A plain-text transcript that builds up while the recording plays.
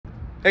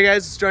Hey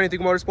guys, it's Johnny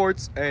Think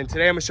Motorsports, and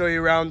today I'm going to show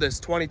you around this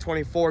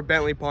 2024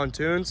 Bentley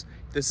Pontoons.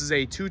 This is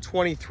a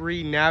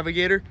 223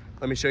 Navigator.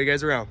 Let me show you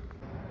guys around.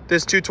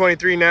 This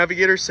 223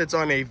 Navigator sits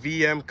on a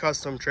VM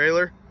custom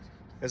trailer.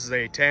 This is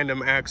a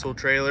tandem axle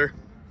trailer.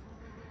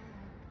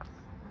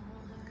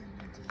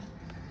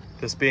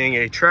 This being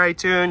a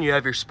Tritoon, you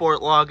have your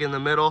sport log in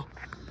the middle.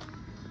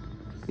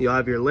 You'll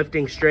have your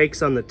lifting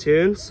strakes on the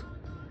tunes.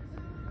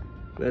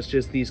 That's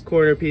just these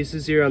corner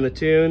pieces here on the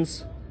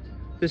tunes.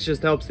 This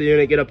just helps the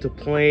unit get up to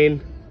plane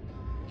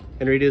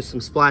and reduce some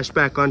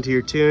splashback onto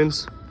your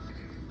tunes.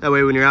 That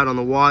way when you're out on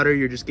the water,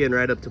 you're just getting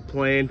right up to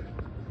plane.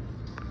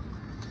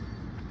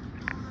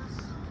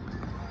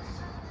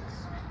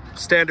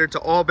 Standard to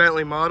all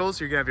Bentley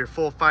models, you're gonna have your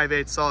full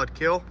 5/8 solid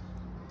kill.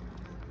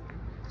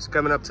 Just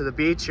coming up to the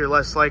beach, you're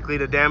less likely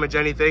to damage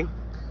anything.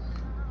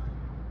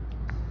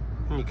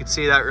 And you can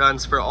see that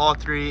runs for all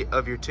three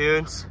of your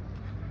tunes.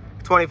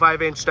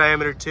 25-inch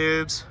diameter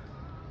tubes.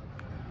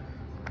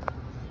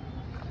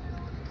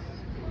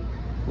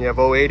 You have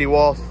 080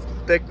 wall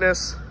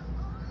thickness.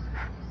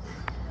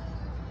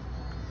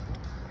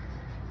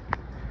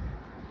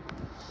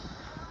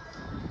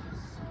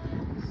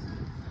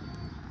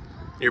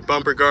 Your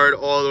bumper guard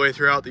all the way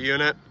throughout the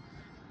unit.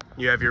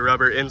 You have your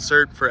rubber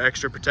insert for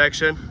extra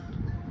protection.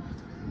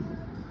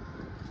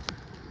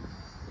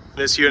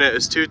 This unit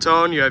is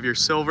two-tone. You have your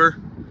silver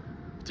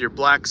with your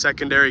black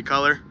secondary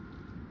color.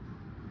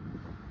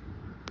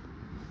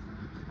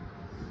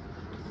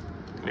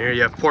 And here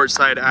you have port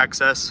side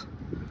access.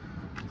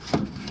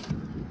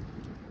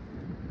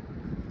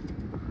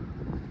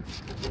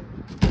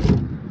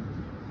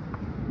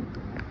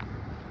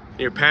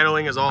 Your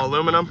paneling is all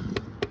aluminum.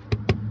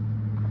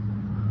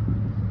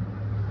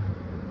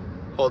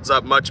 Holds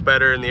up much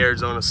better in the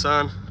Arizona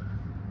sun.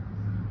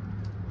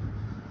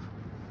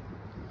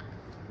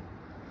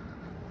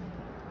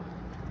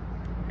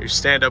 Your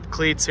stand-up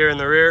cleats here in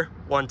the rear,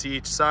 one to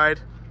each side.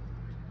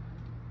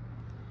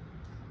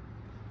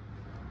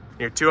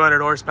 Your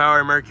 200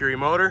 horsepower Mercury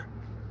motor.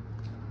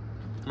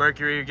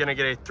 Mercury, you're gonna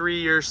get a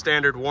 3-year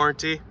standard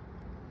warranty.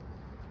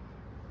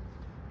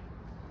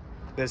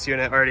 This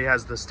unit already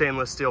has the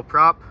stainless steel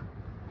prop.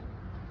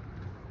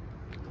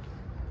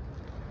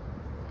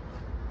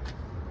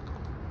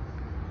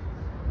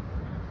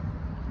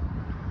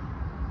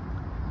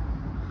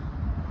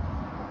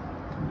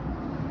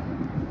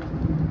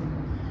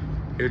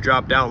 Your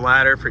drop down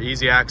ladder for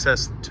easy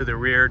access to the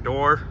rear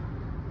door.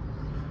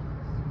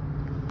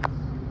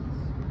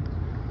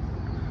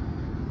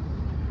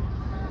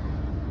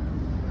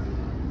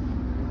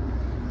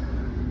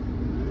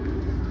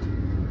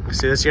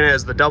 See, this unit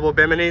has the double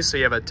bimini, so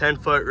you have a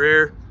 10-foot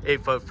rear,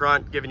 8-foot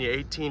front, giving you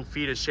 18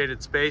 feet of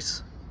shaded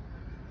space.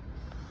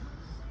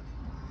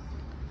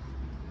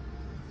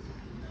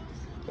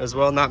 As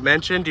well, not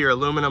mentioned, your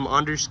aluminum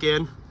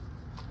underskin.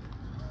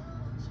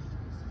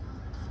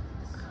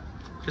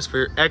 Just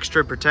for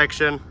extra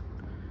protection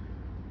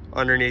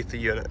underneath the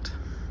unit.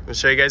 I'll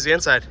show you guys the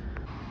inside.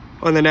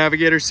 On the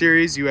Navigator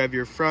series, you have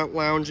your front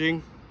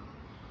lounging,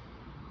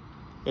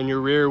 and your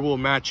rear will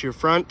match your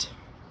front.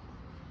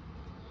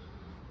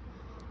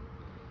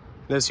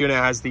 This unit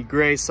has the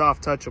gray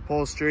soft touch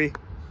upholstery.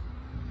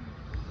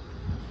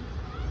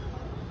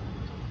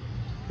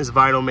 This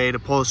vinyl made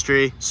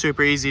upholstery,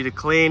 super easy to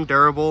clean,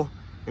 durable,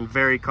 and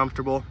very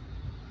comfortable.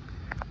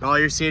 And all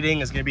your seating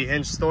is going to be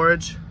hinge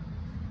storage.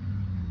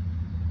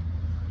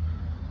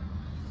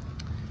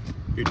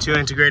 Your 2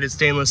 integrated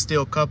stainless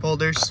steel cup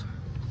holders.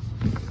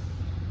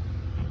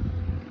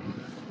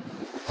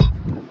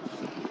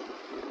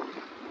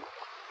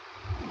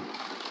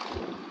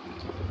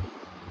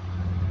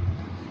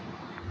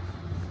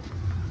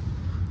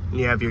 And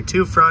you have your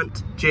 2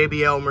 front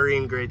JBL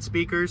marine grade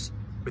speakers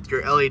with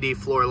your LED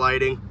floor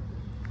lighting.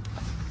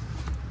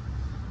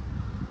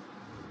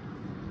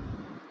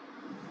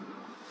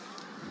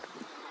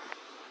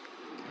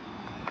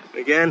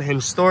 Again,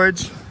 hinge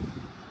storage.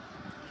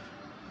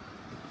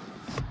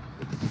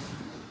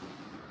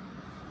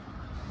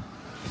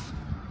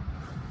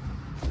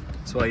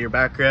 As well, your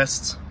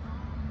backrests.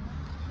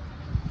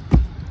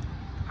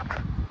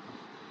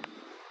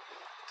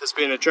 This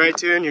being a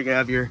Tritoon, you're gonna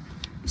have your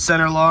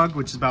center log,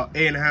 which is about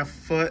 8.5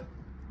 foot.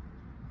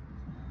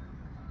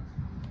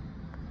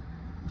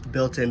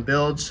 Built-in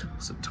bilge,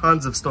 so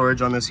tons of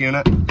storage on this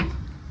unit.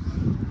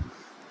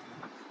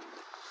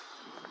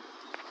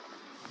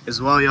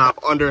 As well, you'll have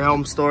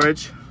under-helm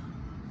storage.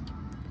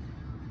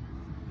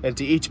 And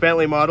to each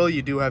Bentley model,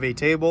 you do have a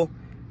table.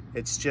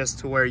 It's just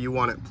to where you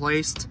want it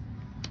placed.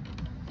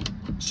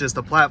 It's just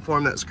a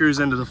platform that screws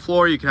into the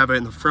floor. You can have it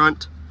in the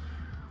front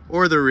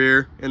or the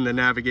rear in the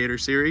Navigator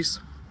series.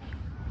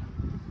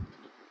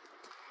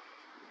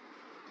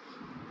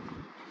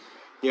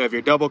 You have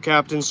your double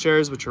captain's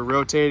chairs, which are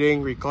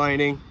rotating,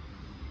 reclining,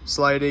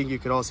 sliding. You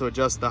can also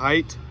adjust the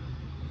height.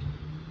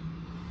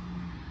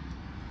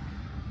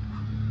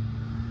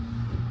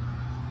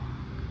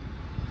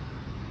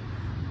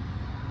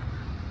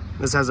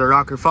 This has a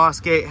rocker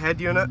Fosgate head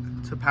unit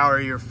to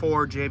power your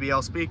 4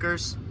 JBL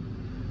speakers.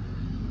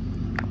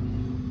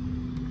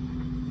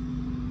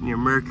 and your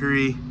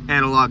Mercury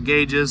analog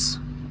gauges.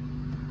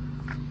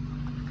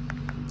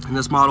 And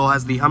this model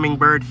has the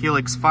Hummingbird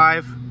Helix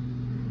 5.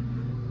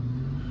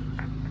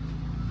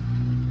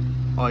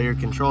 All your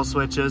control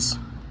switches.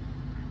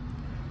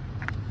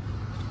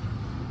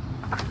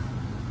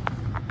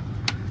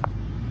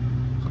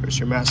 Of course,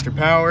 your master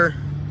power,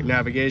 your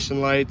navigation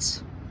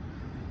lights,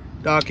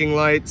 docking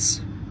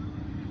lights,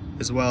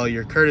 as well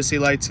your courtesy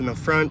lights in the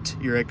front,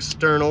 your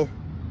external,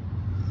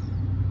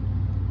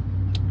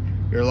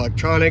 your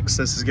electronics.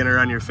 This is going to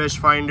run your fish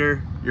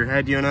finder, your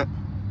head unit,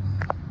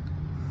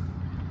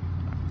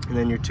 and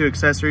then your 2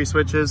 accessory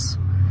switches.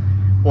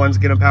 One's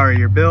going to power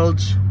your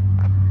bilge,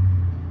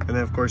 and then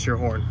of course your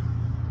horn.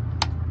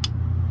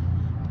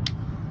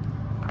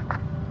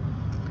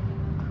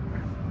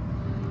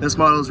 This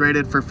model is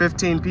rated for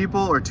 15 people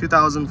or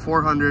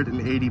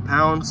 2,480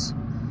 pounds.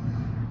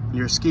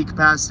 Your ski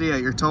capacity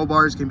at your tow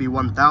bars can be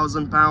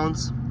 1,000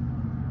 pounds.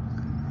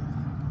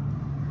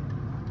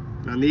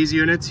 And on these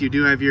units, you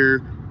do have your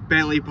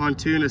Bentley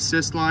Pontoon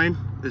assist line.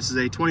 This is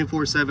a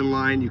 24/7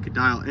 line. You could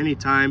dial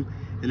anytime,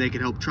 and they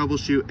can help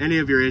troubleshoot any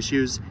of your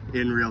issues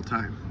in real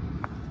time.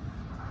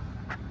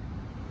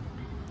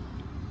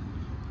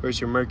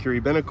 Here's your Mercury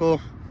binnacle.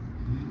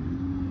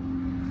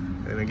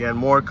 And again,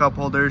 more cup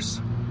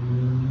holders.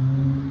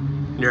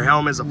 Your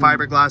helm is a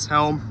fiberglass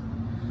helm.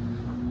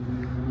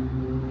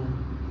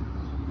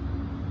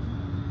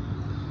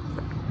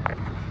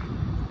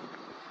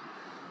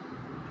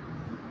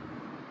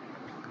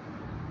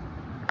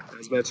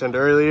 As mentioned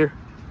earlier,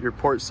 your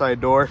port side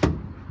door.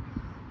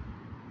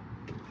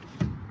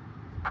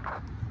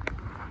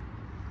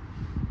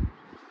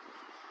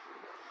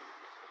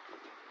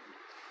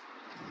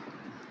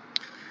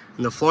 And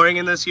the flooring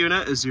in this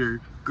unit is your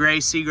gray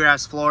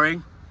seagrass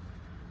flooring,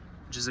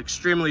 which is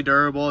extremely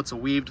durable. It's a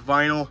weaved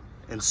vinyl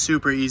and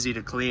super easy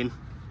to clean.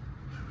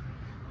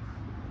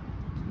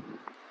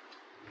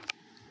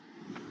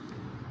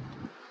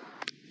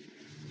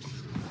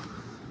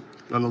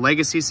 On the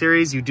Legacy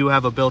series, you do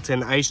have a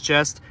built-in ice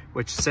chest,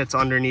 which sits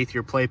underneath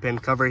your playpen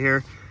cover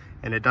here,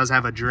 and it does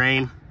have a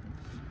drain.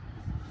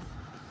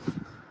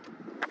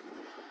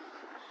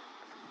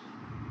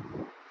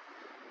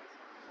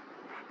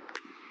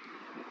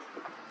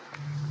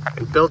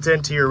 And built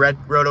into your red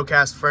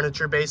Rotocast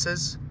furniture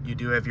bases, you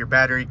do have your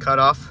battery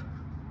cutoff.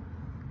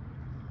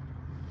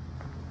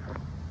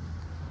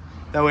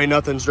 That way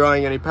nothing's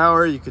drawing any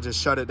power. You could just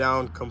shut it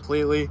down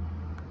completely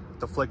with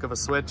the flick of a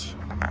switch.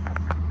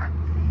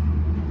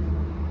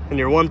 And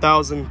your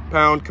 1,000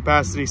 pound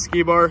capacity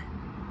ski bar,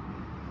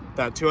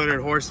 that 200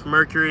 horse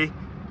Mercury,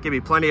 give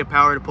you plenty of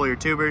power to pull your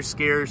tubers,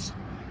 skiers.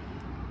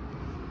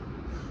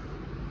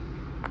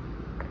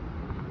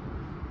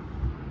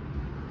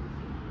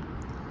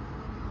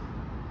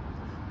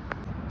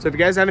 So if you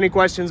guys have any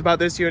questions about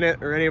this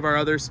unit or any of our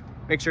others,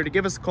 make sure to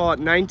give us a call at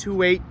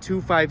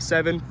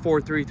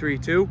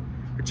 928-257-4332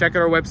 or check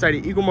out our website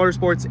at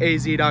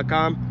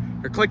eaglemotorsportsaz.com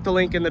or click the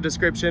link in the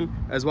description.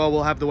 As well,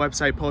 we'll have the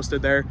website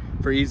posted there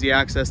for easy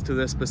access to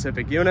this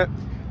specific unit.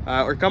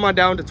 Or come on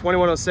down to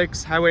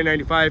 2106 Highway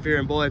 95 here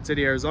in Bullhead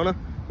City, Arizona.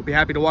 We'll be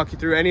happy to walk you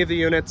through any of the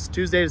units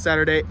Tuesday to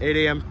Saturday, 8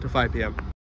 a.m. to 5 p.m.